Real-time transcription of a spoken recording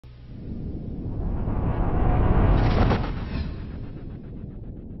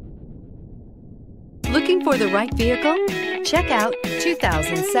Looking for the right vehicle? Check out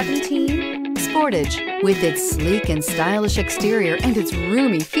 2017 Sportage. With its sleek and stylish exterior and its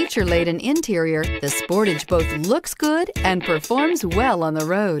roomy feature-laden interior, the Sportage both looks good and performs well on the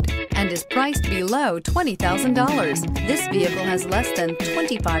road and is priced below $20,000. This vehicle has less than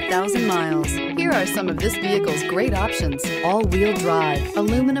 25,000 miles. Here are some of this vehicle's great options: all-wheel drive,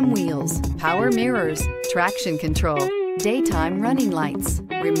 aluminum wheels, power mirrors, traction control, daytime running lights,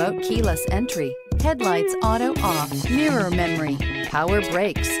 remote keyless entry, headlights auto off, mirror memory, power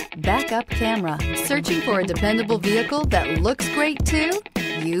brakes, backup camera. Searching for a dependable vehicle that looks great too?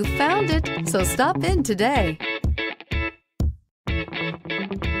 You found it, so stop in today.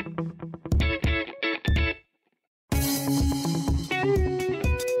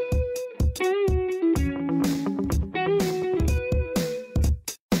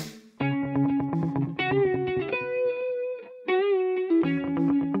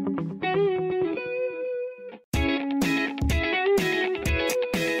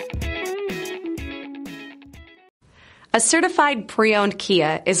 A certified pre-owned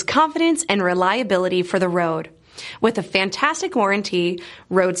Kia is confidence and reliability for the road. With a fantastic warranty,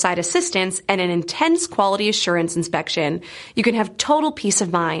 roadside assistance, and an intense quality assurance inspection, you can have total peace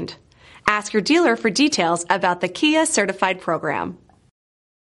of mind. Ask your dealer for details about the Kia Certified program.